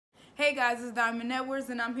Hey guys, it's Diamond Edwards,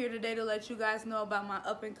 and I'm here today to let you guys know about my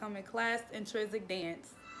up-and-coming class, Intrinsic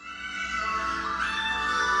Dance.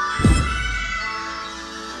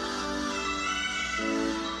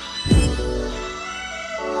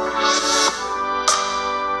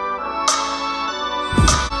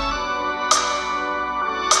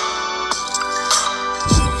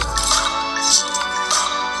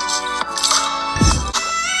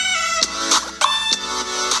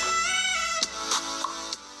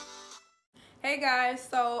 Hey guys,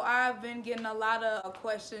 so I've been getting a lot of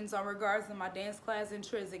questions on regards to my dance class,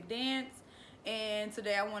 Intrinsic Dance, and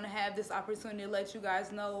today I want to have this opportunity to let you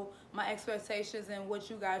guys know my expectations and what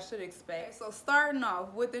you guys should expect. So starting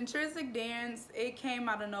off with Intrinsic Dance, it came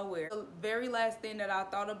out of nowhere. The very last thing that I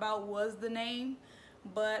thought about was the name,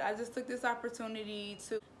 but I just took this opportunity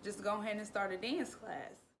to just go ahead and start a dance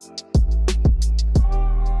class.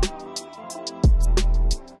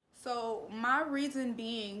 So my reason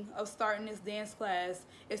being of starting this dance class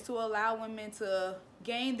is to allow women to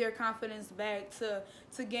gain their confidence back, to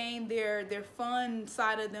gain their fun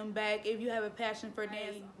side of them back. If you have a passion for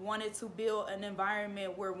dance, wanted to build an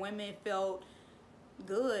environment where women felt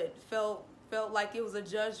good, felt like it was a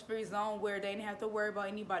judge-free zone where they didn't have to worry about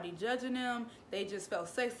anybody judging them. They just felt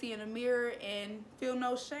sexy in the mirror and feel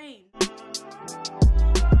no shame.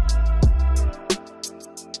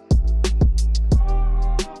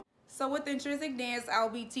 So with Intrinsic Dance, I'll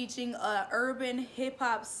be teaching urban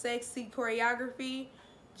hip-hop sexy choreography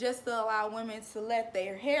just to allow women to let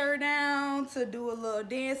their hair down, to do a little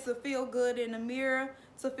dance, to feel good in the mirror,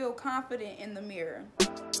 to feel confident in the mirror.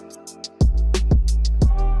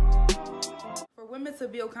 For women to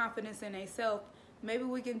build confidence in themselves, maybe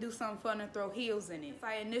we can do something fun and throw heels in it.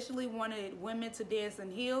 I initially wanted women to dance in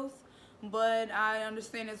heels, but I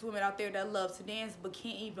understand there's women out there that love to dance but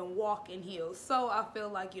can't even walk in heels. So I feel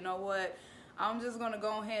like, you know what, I'm just gonna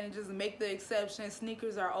go ahead and just make the exception.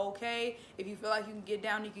 Sneakers are okay. If you feel like you can get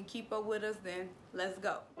down, you can keep up with us, then let's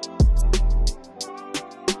go.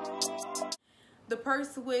 The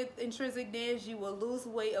perks with Intrinsic Dance, you will lose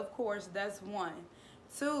weight, of course, that's one.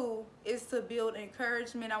 Two is to build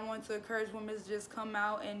encouragement. I want to encourage women to just come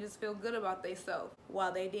out and just feel good about themselves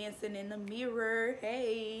while they dancing in the mirror.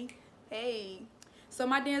 Hey. So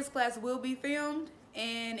my dance class will be filmed,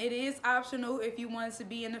 and it is optional if you want to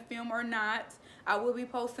be in the film or not. I will be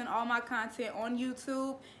posting all my content on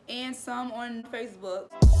YouTube and some on Facebook.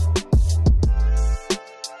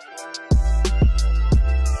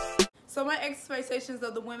 So my expectations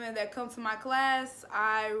of the women that come to my class,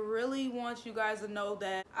 I really want you guys to know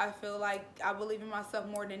that I feel like I believe in myself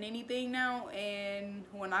more than anything now, and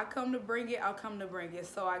when I come to bring it, I'll come to bring it.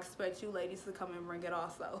 So I expect you ladies to come and bring it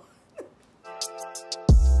also.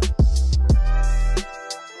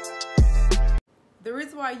 The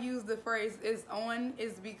reason why I use the phrase "is on"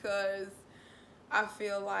 is because I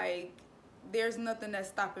feel like there's nothing that's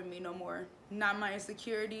stopping me no more. Not my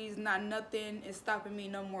insecurities, not nothing is stopping me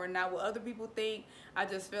no more. Not what other people think. I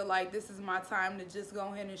just feel like this is my time to just go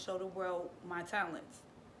ahead and show the world my talents.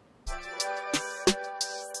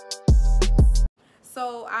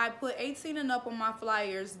 So I put 18 and up on my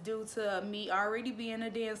flyers due to me already being a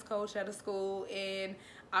dance coach at a school, and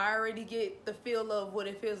I already get the feel of what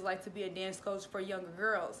it feels like to be a dance coach for younger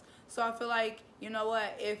girls. So I feel like, you know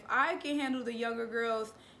what, if I can handle the younger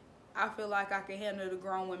girls, I feel like I can handle the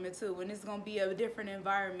grown women too. And it's gonna be a different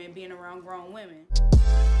environment being around grown women.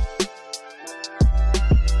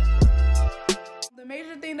 The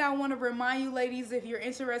major thing that I want to remind you ladies, if you're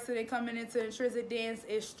interested in coming into Intrinsic Dance,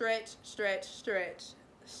 is stretch.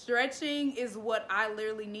 Stretching is what I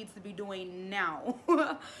literally need to be doing now.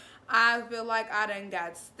 I feel like I done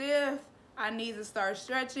got stiff. I need to start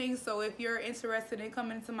stretching. So if you're interested in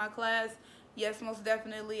coming into my class, yes, most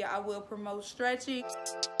definitely I will promote stretching.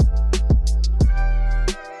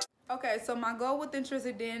 Okay, so my goal with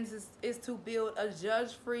Intrinsic Dance is to build a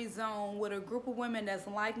judge-free zone with a group of women that's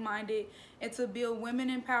like-minded, and to build women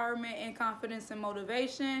empowerment and confidence and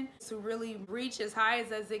motivation to really reach as high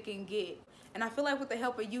as it can get. And I feel like with the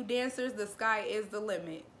help of you dancers, the sky is the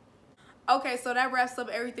limit. Okay, so that wraps up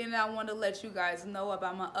everything that I want to let you guys know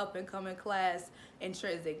about my up-and-coming class,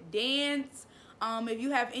 Intrinsic Dance. If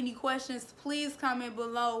you have any questions, please comment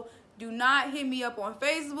below. Do not hit me up on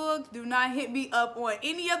Facebook. Do not hit me up on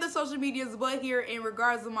any other social medias but here in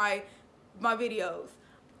regards to my videos.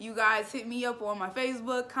 You guys hit me up on my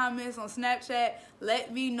Facebook, comments on Snapchat.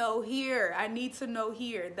 Let me know here. I need to know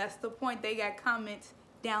here. That's the point. They got comments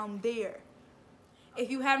down there. If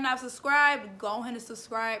you have not subscribed, go ahead and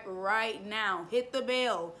subscribe right now. Hit the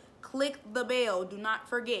bell. Click the bell. Do not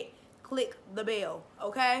forget. click the bell,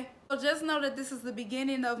 okay? So just know that this is the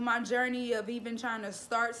beginning of my journey of even trying to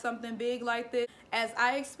start something big like this. As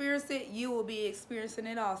I experience it, you will be experiencing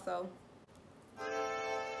it also.